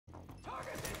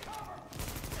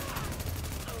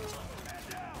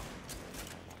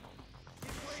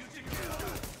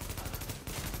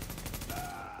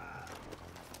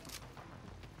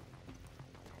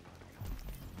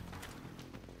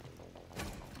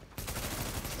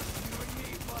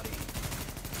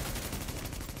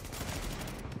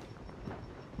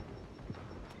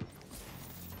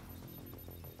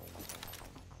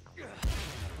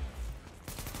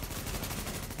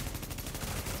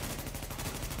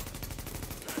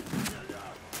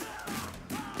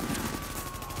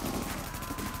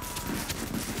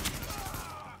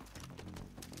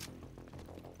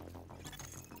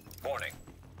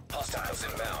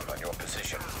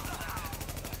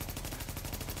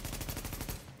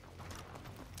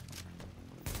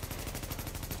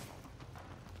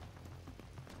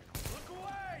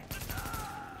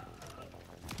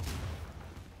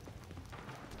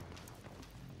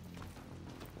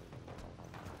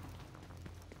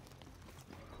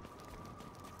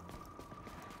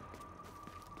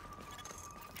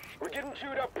getting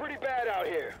chewed up pretty bad out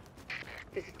here.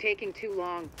 This is taking too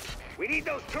long. We need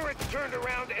those turrets turned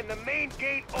around and the main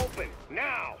gate open,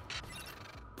 now!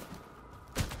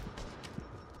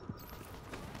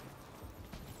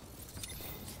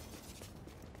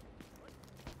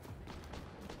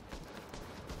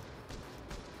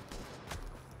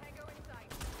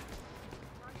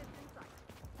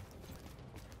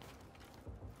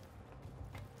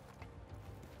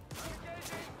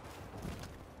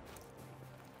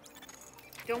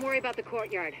 Don't worry about the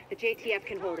courtyard. The JTF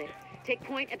can hold it. Take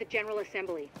point at the General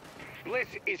Assembly. Bliss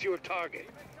is your target.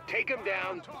 Take him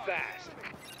down fast.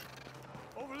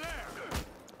 Over there!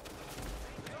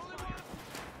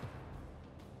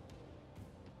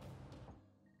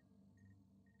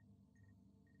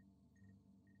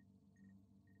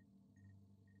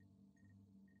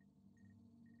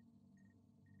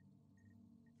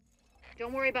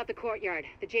 Don't worry about the courtyard.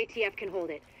 The JTF can hold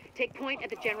it. Take point at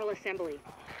the General Assembly.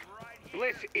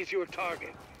 Bliss is your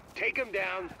target. Take him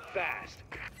down fast.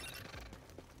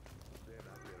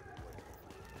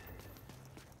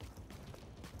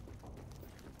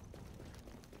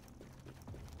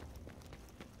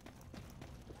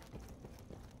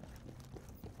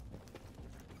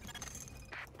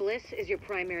 Bliss is your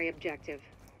primary objective,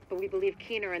 but we believe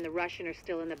Keener and the Russian are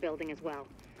still in the building as well.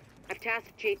 I've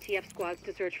tasked JTF squads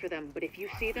to search for them, but if you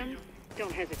see them,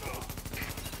 don't hesitate.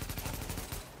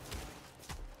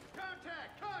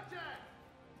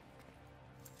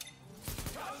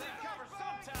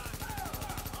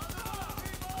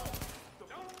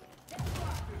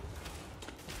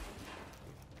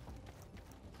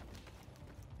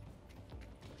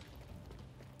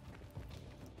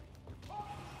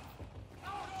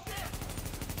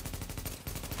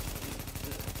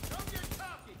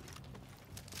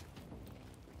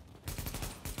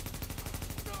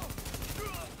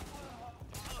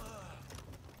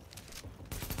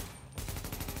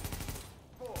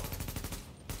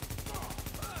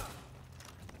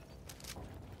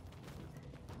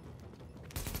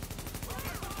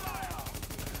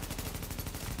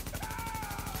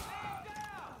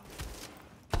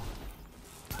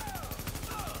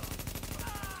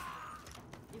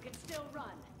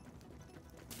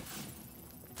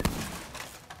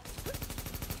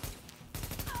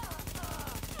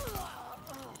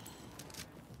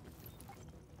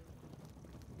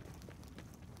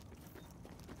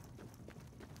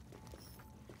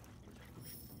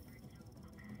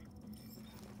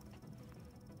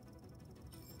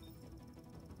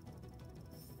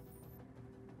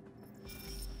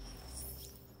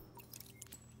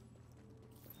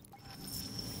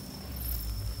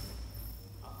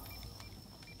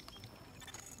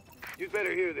 You'd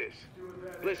better hear this.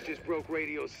 Bliss just broke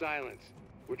radio silence.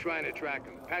 We're trying to track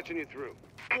him. Patching you through.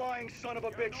 Flying son of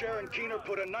a bitch, Aaron Keener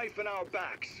put a knife in our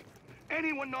backs.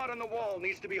 Anyone not on the wall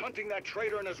needs to be hunting that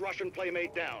traitor and his Russian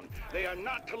playmate down. They are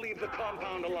not to leave the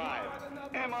compound alive.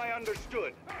 Am I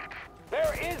understood?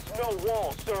 There is no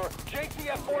wall, sir.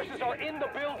 JTF forces are in the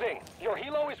building. Your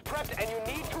helo is prepped and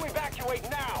you need to evacuate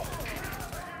now.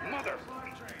 Mother!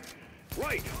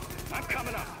 Right, I'm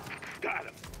coming up. Got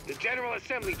him. The General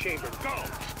Assembly chamber, go!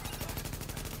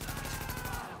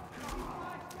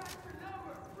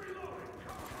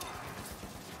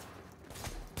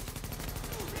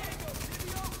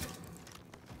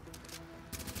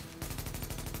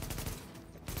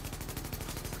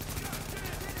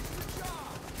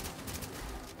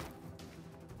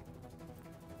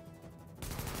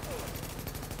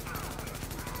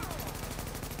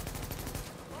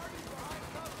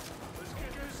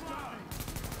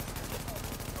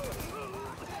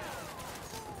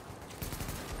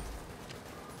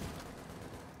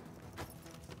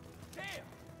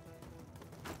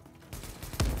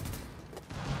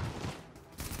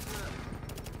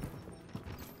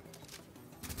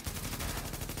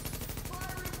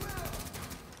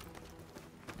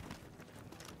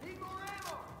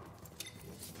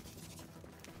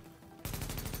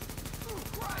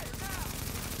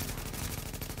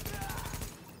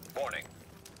 Warning.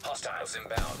 Hostiles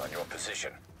inbound on your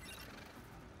position.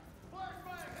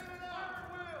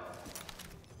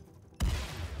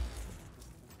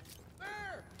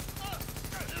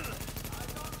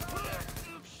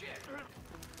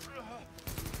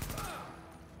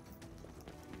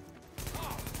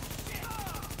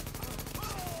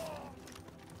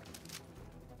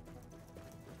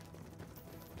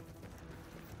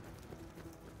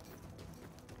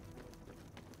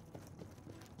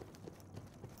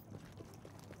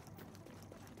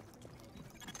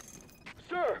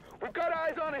 Sir, we've got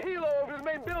eyes on a helo over the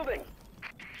main building.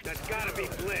 That's gotta be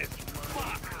Bliss.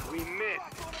 Fuck, we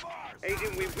missed.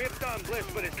 Agent, we whipped on Bliss,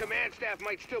 but his command staff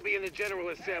might still be in the General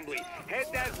Assembly. Head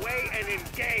that way and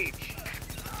engage!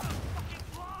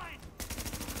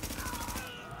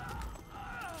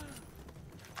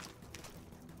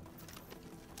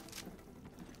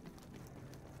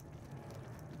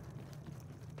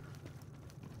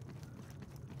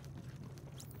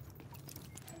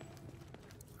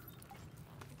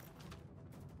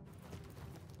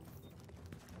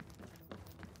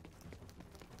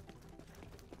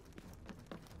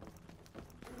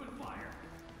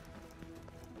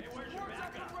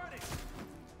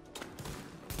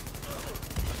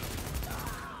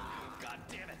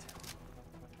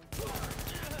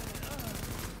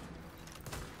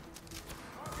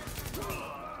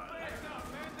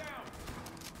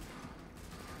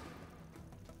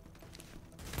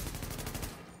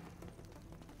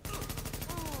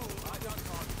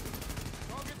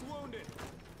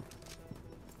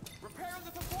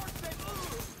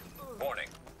 Warning.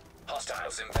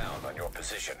 Hostiles inbound on your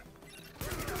position.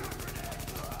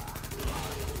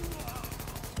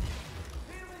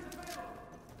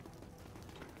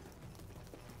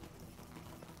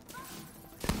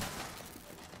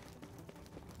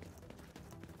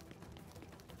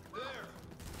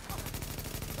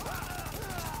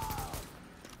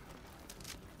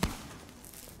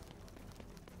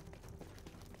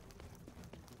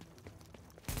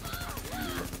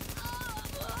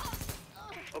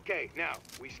 Okay, now,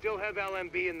 we still have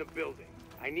LMB in the building.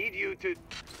 I need you to...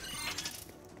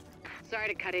 Sorry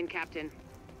to cut in, Captain.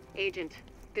 Agent,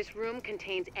 this room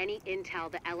contains any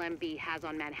intel the LMB has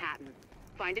on Manhattan.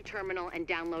 Find a terminal and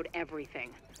download everything.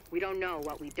 We don't know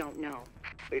what we don't know.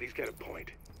 Lady's got a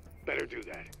point. Better do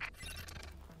that.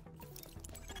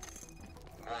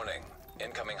 Warning.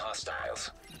 Incoming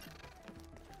hostiles.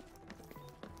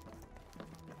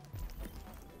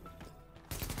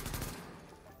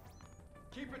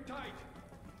 Keep it tight.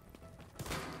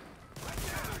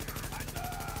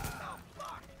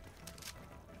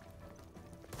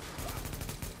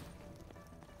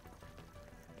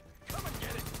 Come and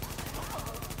get it.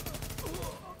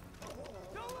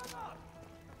 Don't let up.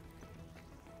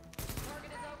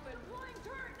 Target is open. Flying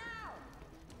turret now.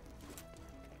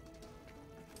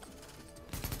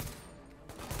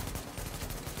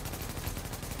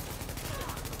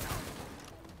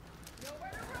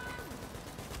 Nowhere to run.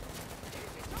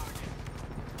 Easy target.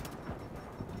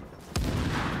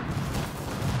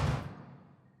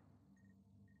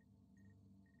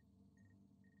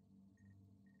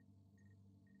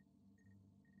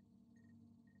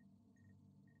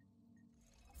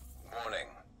 Warning.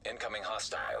 Incoming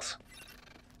hostiles.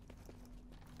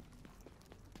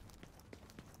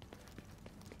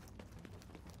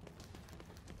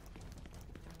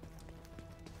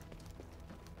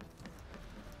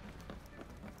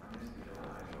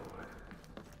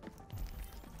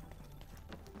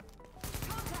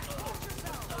 Contact. Hold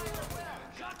yourself.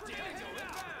 God damn it,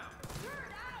 inbound.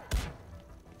 Turret out.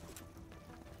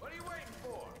 What are you waiting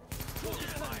for?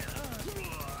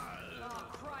 Oh,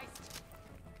 Christ.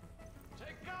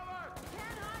 Take cover.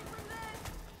 Can't hide from this.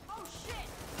 Oh, shit.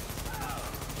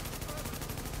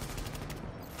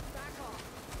 Back off.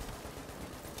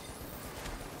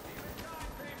 Keep it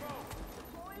tight, people.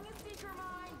 Deploying a seeker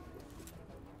mine.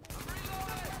 I'm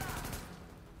reloading.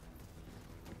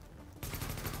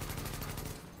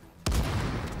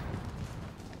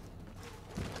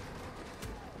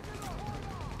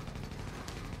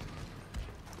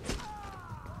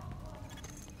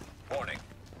 Warning.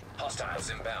 Hostiles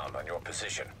inbound on your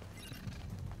position.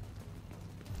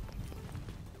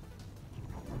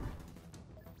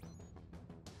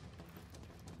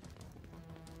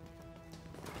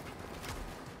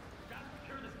 Gotta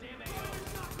secure this damn AO.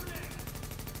 Shot grenade.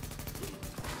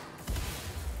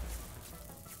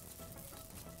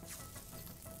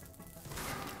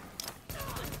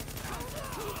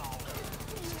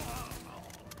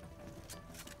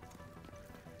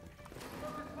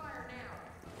 Focus fire now.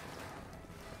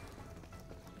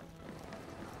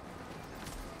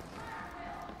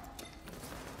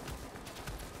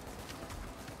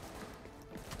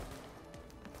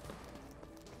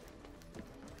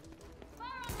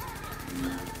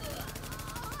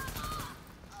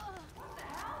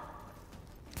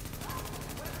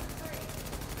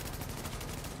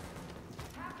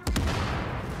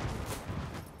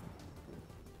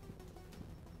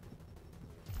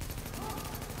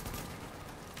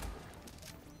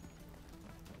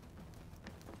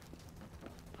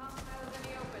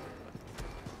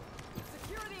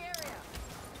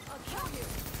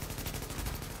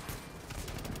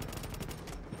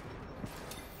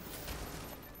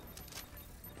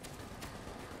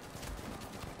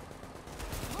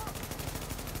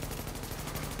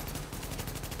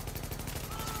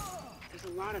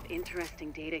 lot of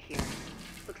interesting data here.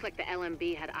 Looks like the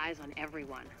LMB had eyes on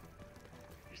everyone.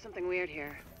 There's something weird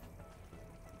here.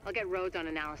 I'll get Rhodes on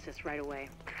analysis right away.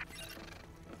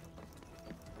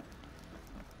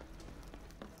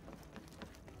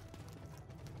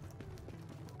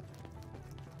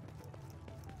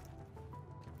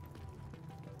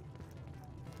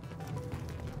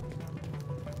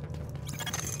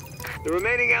 The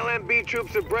remaining LMB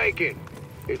troops are breaking.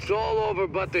 It's all over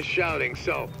but the shouting,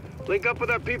 so link up with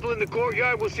our people in the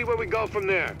courtyard. We'll see where we go from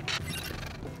there.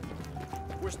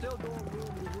 We're still going room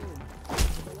to room.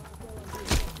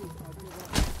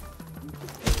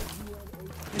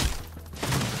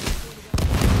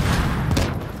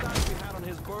 We had on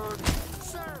his bird.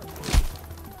 Sir.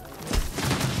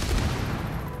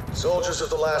 Soldiers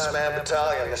of the Last Man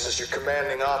Battalion, this is your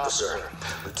commanding officer,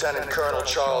 Lieutenant Colonel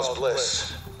Charles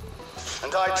Bliss.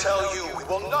 And I tell you, we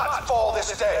will not fall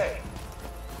this day.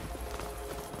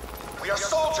 We are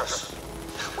soldiers.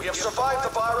 We have survived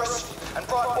the virus and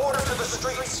brought order to the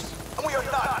streets. And we are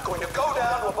not going to go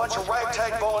down to a bunch of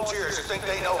ragtag volunteers who think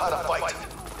they know how to fight.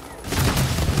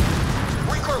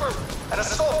 Regroup and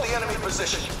assault the enemy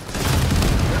position.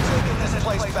 We're taking this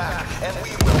place back, and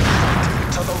we will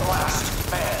fight to the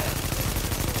last man.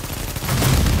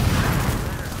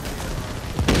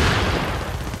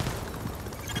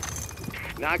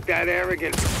 Knock that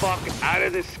arrogant fuck out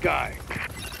of the sky.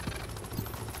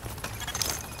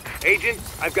 Agent,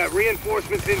 I've got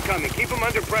reinforcements incoming. Keep them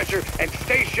under pressure and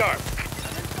stay sharp.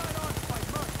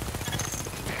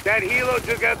 That helo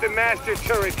took out the master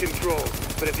turret control,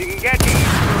 but if you can get to each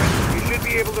turret, you should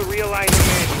be able to realign them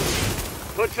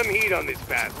manually. Put some heat on this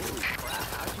bastard.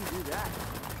 How'd you do that?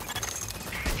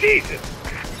 Jesus!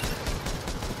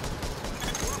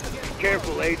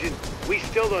 Careful, Agent. We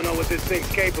still don't know what this thing's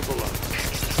capable of.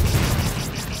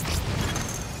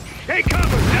 Take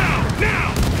cover! Now!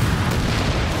 Now!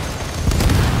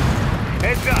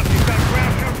 Heads up, you've got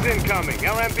ground troops incoming.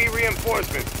 LMB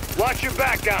reinforcements. Watch your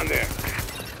back down there.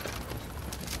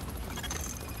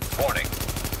 Warning.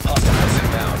 Hostiles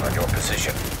inbound on your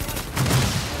position.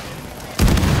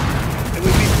 It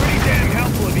would be pretty damn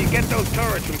helpful if you get those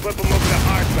turrets and flip them over to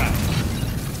our side.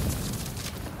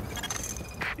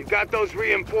 You got those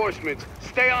reinforcements.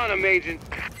 Stay on them, Agent.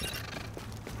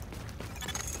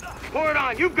 Pour it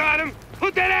on. You got him.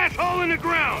 Put that asshole in the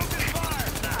ground. They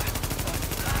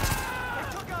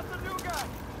took out the new guy.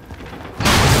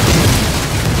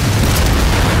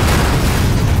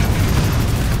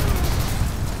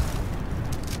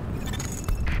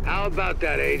 How about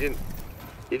that, Agent?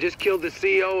 You just killed the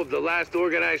CEO of the last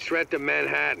organized threat to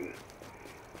Manhattan.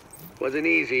 Wasn't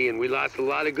easy, and we lost a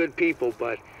lot of good people,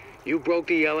 but you broke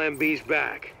the LMB's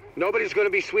back. Nobody's gonna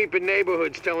be sweeping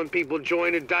neighborhoods telling people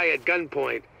join or die at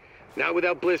gunpoint. Not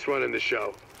without Bliss running the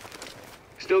show.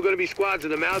 Still gonna be squads of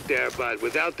them out there, but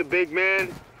without the big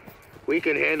man, we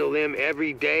can handle them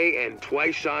every day and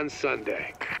twice on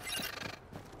Sunday.